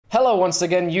Hello once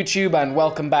again, YouTube, and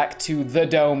welcome back to The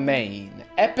Domain.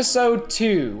 Episode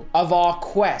 2 of our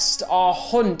quest, our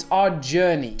hunt, our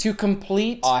journey to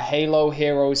complete our Halo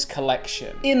Heroes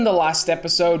collection. In the last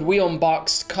episode, we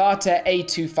unboxed Carter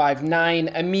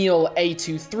A259, Emil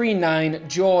A239,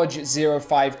 George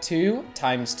 052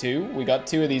 times 2. We got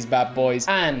 2 of these bad boys,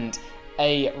 and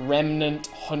a remnant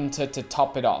hunter to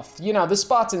top it off. You know, the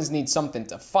Spartans need something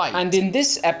to fight. And in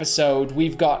this episode,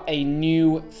 we've got a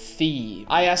new theme.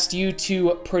 I asked you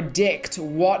to predict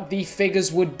what the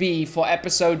figures would be for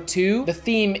episode 2. The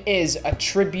theme is a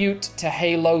tribute to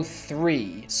Halo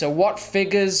 3. So what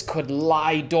figures could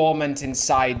lie dormant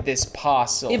inside this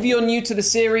parcel? If you're new to the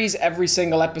series, every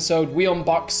single episode, we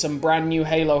unbox some brand new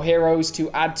Halo heroes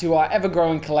to add to our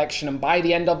ever-growing collection. And by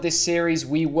the end of this series,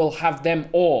 we will have them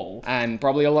all. And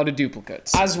probably a lot of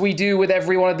duplicates. As we do with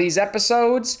every one of these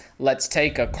episodes, let's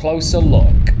take a closer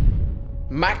look.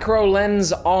 Macro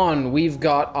lens on, we've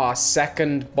got our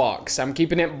second box. I'm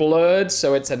keeping it blurred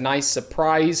so it's a nice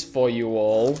surprise for you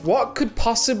all. What could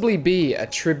possibly be a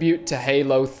tribute to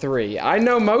Halo 3? I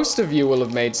know most of you will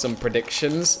have made some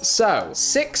predictions. So,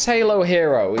 6 Halo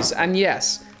heroes, and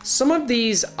yes, some of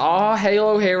these are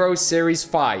Halo Heroes Series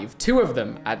 5. 2 of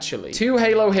them, actually. 2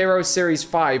 Halo Heroes Series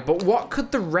 5, but what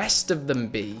could the rest of them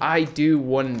be? I do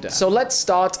wonder. So let's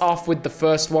start off with the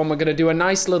first one. We're gonna do a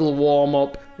nice little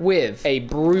warm-up with a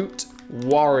Brute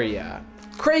Warrior.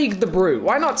 Craig the Brute.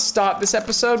 Why not start this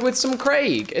episode with some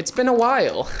Craig? It's been a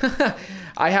while.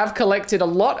 I have collected a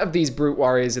lot of these Brute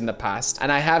Warriors in the past,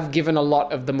 and I have given a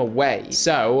lot of them away.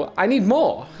 So, I need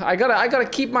more. I gotta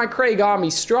keep my Craig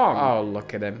army strong. Oh,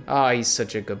 look at him. Oh, he's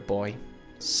such a good boy.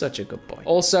 Such a good boy.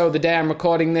 Also, the day I'm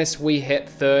recording this, we hit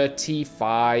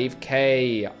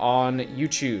 35K on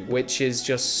YouTube, which is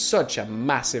just such a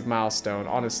massive milestone.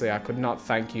 Honestly, I could not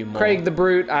thank you more. Craig the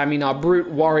Brute, I mean, our Brute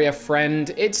Warrior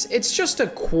friend, it's just a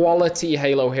quality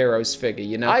Halo Heroes figure,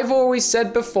 you know? I've always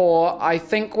said before, I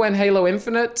think when Halo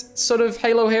Infinite sort of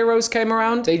Halo Heroes came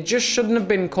around, they just shouldn't have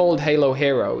been called Halo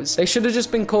Heroes. They should have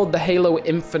just been called the Halo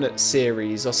Infinite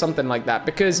series or something like that,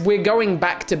 because we're going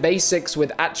back to basics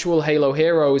with actual Halo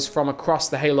Heroes from across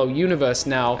the Halo universe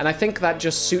now, and I think that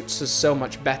just suits us so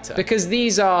much better because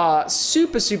these are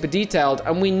super detailed,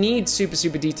 and we need super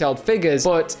detailed figures,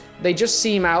 but they just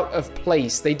seem out of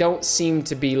place. They don't seem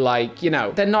to be like, you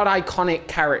know, they're not iconic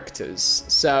characters.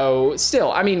 So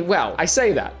still, I mean, well, I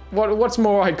say that. What's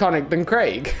more iconic than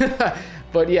Craig?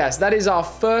 But yes, that is our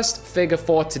first figure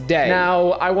for today.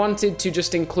 Now, I wanted to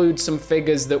just include some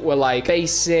figures that were like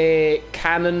basic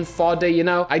cannon fodder, you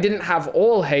know? I didn't have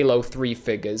all Halo 3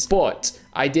 figures, but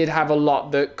I did have a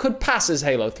lot that could pass as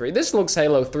Halo 3. This looks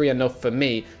Halo 3 enough for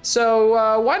me.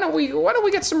 So why don't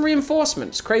we get some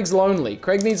reinforcements? Craig's lonely.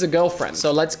 Craig needs a girlfriend.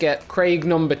 So let's get Craig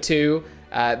number 2.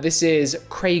 This is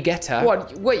Craigetta.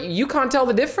 What? Wait, you can't tell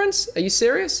the difference? Are you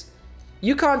serious?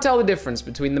 You can't tell the difference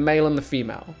between the male and the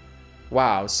female.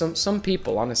 Wow, some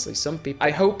people, honestly, some people.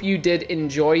 I hope you did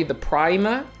enjoy the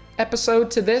primer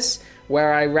episode to this,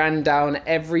 where I ran down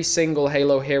every single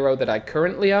Halo hero that I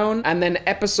currently own. And then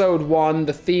episode 1,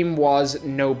 the theme was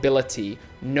nobility,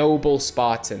 noble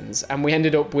Spartans. And we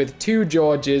ended up with 2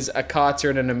 Georges, a Carter,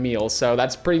 and an Emil. So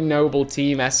that's pretty noble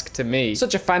team-esque to me.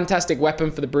 Such a fantastic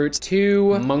weapon for the Brutes.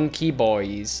 2 monkey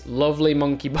boys. Lovely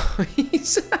monkey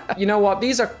boys. You know what?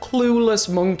 These are clueless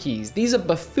monkeys. These are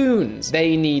buffoons.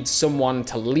 They need someone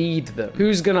to lead them.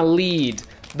 Who's gonna lead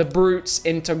the Brutes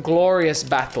into glorious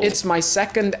battle? It's my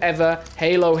second ever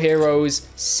Halo Heroes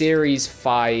Series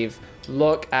 5.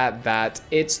 Look at that.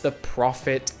 It's the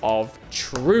Prophet of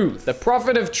Truth. The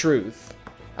Prophet of Truth.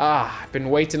 I've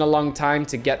been waiting a long time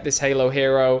to get this Halo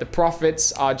hero. The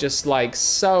Prophets are just like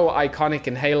so iconic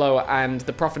in Halo, and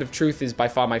the Prophet of Truth is by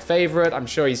far my favorite. I'm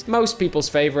sure he's most people's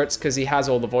favorites because he has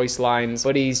all the voice lines,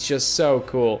 but he's just so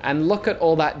cool. And look at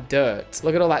all that dirt.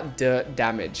 Look at all that dirt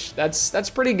damage. That's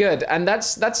pretty good. And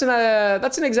that's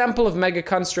an example of Mega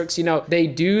Construx. You know, they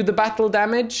do the battle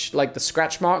damage, like the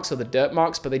scratch marks or the dirt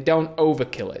marks, but they don't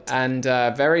overkill it. And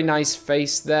very nice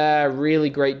face there. Really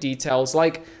great details.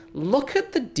 Like, look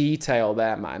at the detail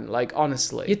there, man. Like,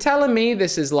 honestly. You're telling me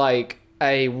this is like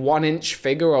a 1-inch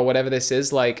figure or whatever this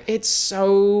is? Like, it's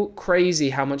so crazy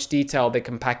how much detail they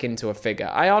can pack into a figure.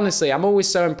 I'm always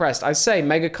so impressed. I say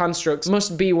Mega Construx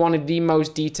must be one of the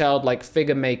most detailed like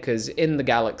figure makers in the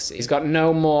galaxy. He's got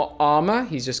no more armor.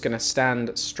 He's just gonna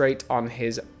stand straight on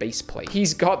his base plate.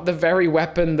 He's got the very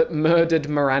weapon that murdered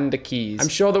Miranda Keyes. I'm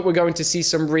sure that we're going to see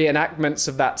some reenactments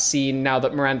of that scene now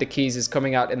that Miranda Keyes is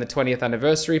coming out in the 20th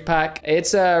anniversary pack.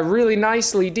 It's a really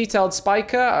nicely detailed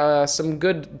spiker, some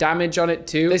good damage on it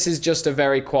too. This is just a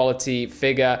very quality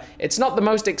figure. It's not the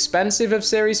most expensive of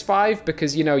Series 5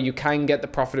 because, you know, you can get the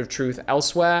Prophet of Truth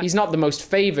elsewhere. He's not the most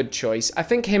favored choice. I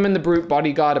think him and the Brute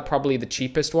Bodyguard are probably the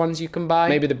cheapest ones you can buy.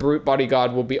 Maybe the Brute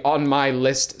Bodyguard will be on my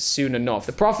list soon enough.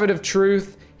 The Prophet of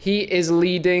Truth, he is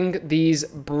leading these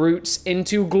brutes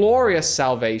into glorious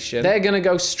salvation. They're gonna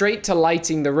go straight to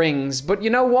lighting the rings, but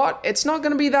you know what? It's not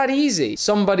gonna be that easy.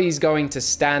 Somebody's going to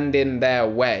stand in their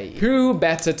way. Who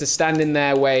better to stand in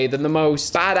their way than the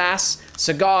most badass,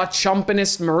 cigar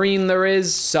chompingest Marine there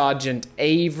is, Sergeant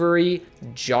Avery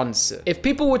Johnson. If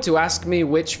people were to ask me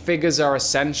which figures are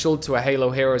essential to a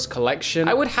Halo Heroes collection,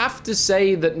 I would have to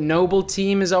say that Noble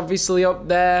Team is obviously up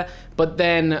there, but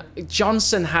then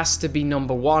Johnson has to be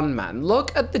number one, man.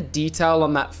 Look at the detail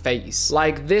on that face.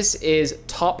 Like, this is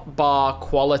top bar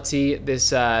quality,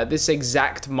 this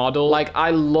exact model. Like,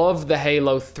 I love the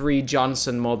Halo 3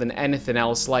 Johnson more than anything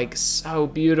else. Like, so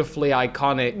beautifully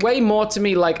iconic. Way more to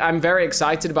me, like, I'm very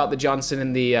excited about the Johnson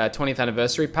in the 20th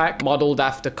anniversary pack, modeled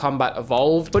after Combat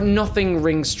Evolved, but nothing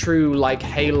rings true like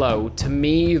Halo to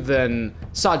me than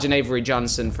Sergeant Avery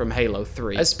Johnson from Halo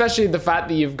 3. Especially the fact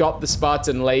that you've got the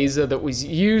Spartan laser that was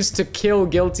used to kill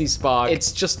Guilty Spark.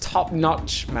 It's just top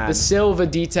notch, man. The silver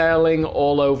detailing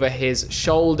all over his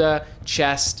shoulder,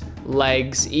 chest,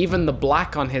 legs, even the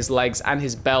black on his legs and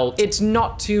his belt. It's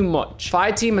not too much.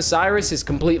 Fireteam Osiris is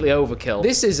completely overkill.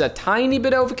 This is a tiny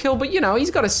bit overkill, but you know, he's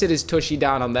got to sit his tushy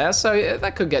down on there, so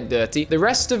that could get dirty. The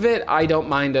rest of it, I don't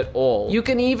mind at all. You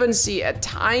can even see a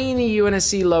tiny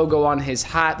UNSC logo on his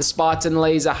hat. The Spartan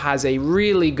laser has a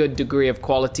really good degree of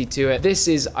quality to it. This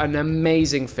is an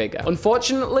amazing figure.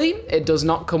 Unfortunately, it does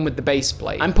not come with the base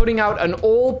plate. I'm putting out an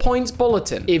all points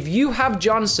bulletin. If you have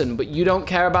Johnson, but you don't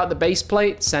care about the base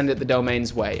plate, send it the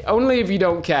Domain's way. Only if you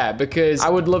don't care, because I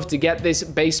would love to get this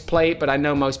base plate, but I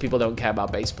know most people don't care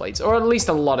about base plates, or at least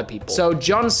a lot of people. So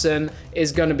Johnson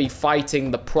is going to be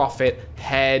fighting the Prophet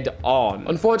head on.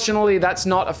 Unfortunately, that's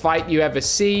not a fight you ever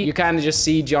see. You kind of just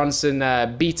see Johnson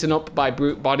beaten up by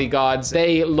brute bodyguards.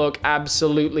 They look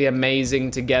absolutely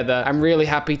amazing together. I'm really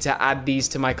happy to add these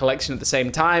to my collection at the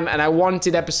same time, and I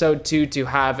wanted episode 2 to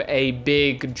have a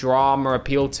big drama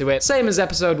appeal to it. Same as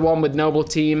episode 1 with Noble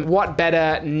Team. What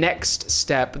better next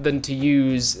step than to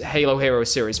use Halo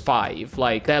Heroes Series 5?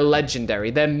 Like, they're legendary,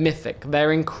 they're mythic,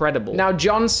 they're incredible. Now,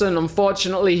 Johnson,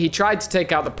 unfortunately, he tried to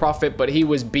take out the Prophet, but he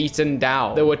was beaten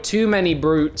down. There were too many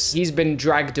brutes. He's been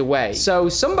dragged away. So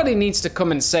somebody needs to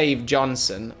come and save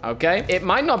Johnson, okay? It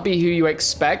might not be who you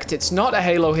expect. It's not a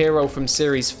Halo hero from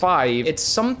Series 5. It's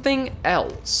something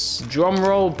else. Drum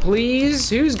roll, please.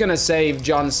 Who's gonna save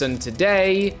Johnson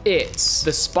today? It's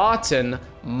the Spartan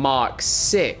Mark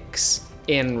 6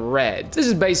 in red. This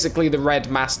is basically the red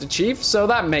Master Chief, so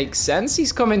that makes sense.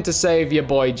 He's coming to save your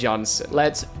boy Johnson.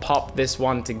 Let's pop this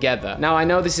one together. Now, I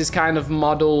know this is kind of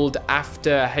modeled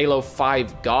after Halo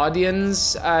 5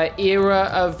 Guardians era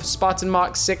of Spartan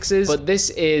Mark 6s, but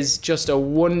this is just a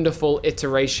wonderful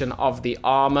iteration of the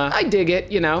armor. I dig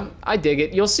it, you know, I dig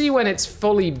it. You'll see when it's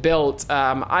fully built.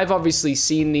 I've obviously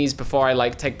seen these before I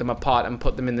like take them apart and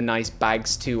put them in the nice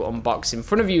bags to unbox in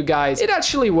front of you guys. It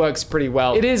actually works pretty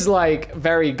well. It is like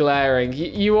very glaring.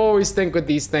 You always think with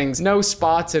these things, no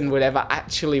Spartan would ever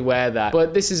actually wear that,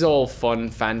 but this is all fun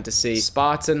fantasy.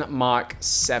 Spartan Mark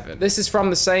 7. This is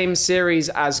from the same series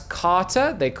as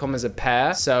Carter. They come as a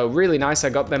pair, so really nice.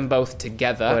 I got them both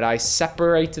together, but I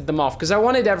separated them off because I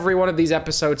wanted every one of these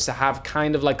episodes to have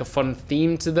kind of like a fun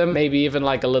theme to them, maybe even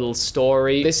like a little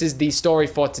story. This is the story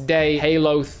for today,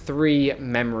 Halo 3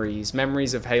 Memories.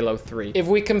 Memories of Halo 3. If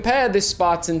we compare this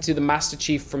Spartan to the Master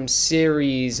Chief from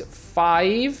Series 5,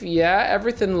 yeah,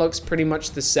 everything looks pretty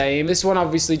much the same. This one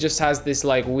obviously just has this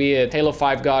like weird Halo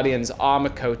 5 Guardians armor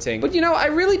coating, but you know, I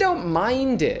really don't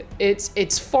mind it.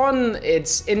 It's fun,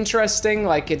 it's interesting,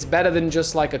 like it's better than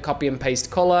just like a copy and paste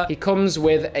color. He comes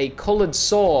with a colored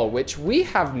saw, which we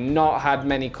have not had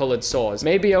many colored saws,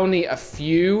 maybe only a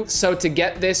few. So to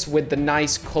get this with the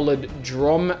nice colored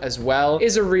drum as well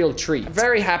is a real treat. I'm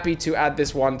very happy to add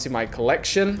this one to my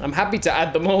collection. I'm happy to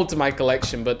add them all to my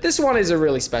collection, but this one is a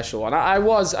really special one. I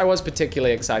was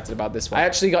particularly excited about this one. I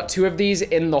actually got 2 of these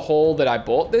in the haul that I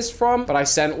bought this from, but I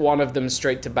sent one of them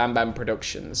straight to Bam Bam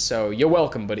Productions. So you're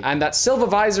welcome, buddy. And that silver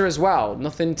visor as well.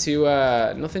 Nothing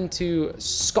to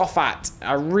scoff at.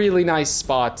 A really nice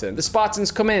Spartan. The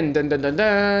Spartans come in. Dun dun dun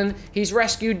dun. He's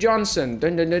rescued Johnson.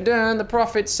 Dun dun dun dun. The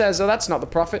Prophet says, oh, that's not the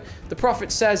Prophet. The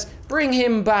Prophet says, bring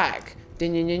him back.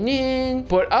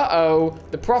 But uh-oh,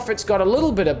 the Prophet's got a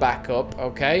little bit of backup,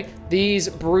 okay? These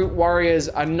brute warriors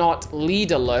are not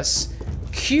leaderless.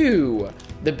 Cue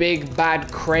the big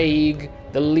bad Craig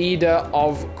the leader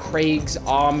of Craig's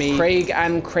army. Craig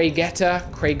and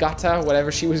Craigata,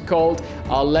 whatever she was called,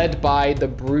 are led by the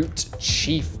Brute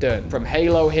Chieftain from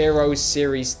Halo Heroes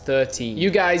Series 13. You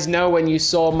guys know when you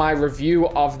saw my review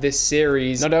of this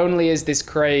series, not only is this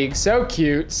Craig so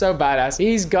cute, so badass,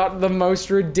 he's got the most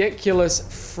ridiculous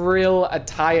frill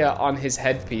attire on his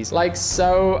headpiece. Like,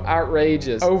 so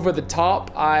outrageous. Over the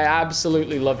top. I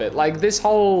absolutely love it. Like, this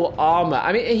whole armor.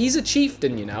 I mean, he's a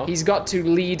chieftain, you know? He's got to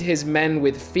lead his men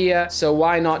with fear, so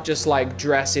why not just, like,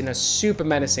 dress in a super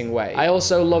menacing way? I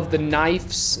also love the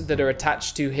knives that are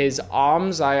attached to his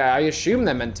arms. I assume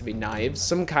they're meant to be knives.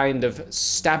 Some kind of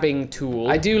stabbing tool.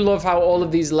 I do love how all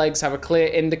of these legs have a clear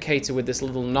indicator with this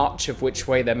little notch of which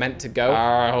way they're meant to go.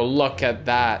 Oh, look at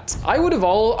that. I would have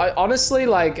honestly,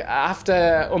 like,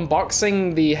 after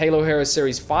unboxing the Halo Heroes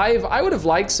Series 5, I would have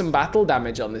liked some battle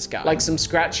damage on this guy. Like some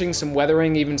scratching, some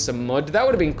weathering, even some mud. That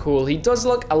would have been cool. He does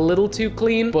look a little too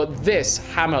clean, but this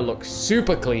hammer looks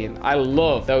super clean. I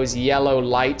love those yellow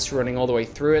lights running all the way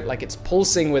through it, like it's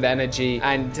pulsing with energy.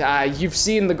 And you've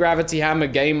seen the Gravity Hammer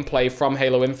gameplay from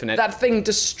Halo Infinite. That thing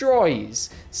destroys.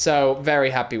 So very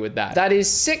happy with that. That is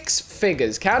 6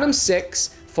 figures, count them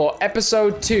 6, for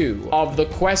episode 2 of the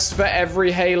quest for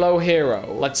every Halo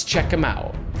hero. Let's check them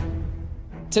out.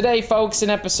 Today, folks, in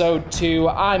episode 2,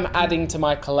 I'm adding to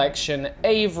my collection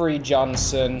Avery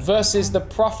Johnson versus the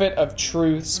Prophet of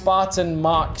Truth, Spartan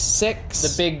Mark 6,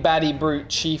 the Big Baddie Brute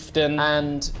Chieftain,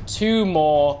 and 2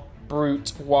 more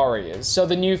Brute Warriors. So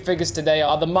the new figures today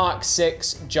are the Mark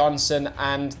 6 Johnson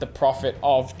and the Prophet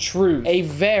of Truth. A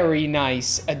very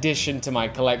nice addition to my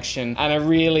collection and a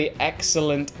really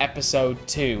excellent episode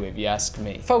 2, if you ask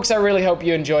me. Folks, I really hope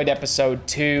you enjoyed episode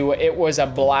 2. It was a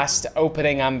blast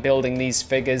opening and building these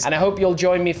figures, and I hope you'll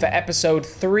join me for episode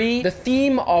 3. The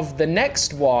theme of the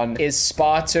next one is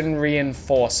Spartan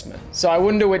reinforcement. So I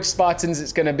wonder which Spartans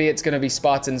it's gonna be. It's gonna be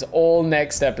Spartans all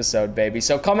next episode, baby.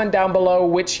 So comment down below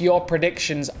which your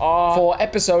predictions are for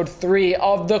episode 3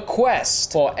 of the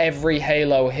quest for every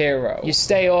Halo hero. You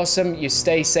stay awesome, you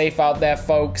stay safe out there,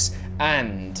 folks,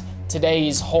 and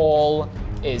today's haul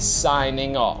is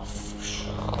signing off.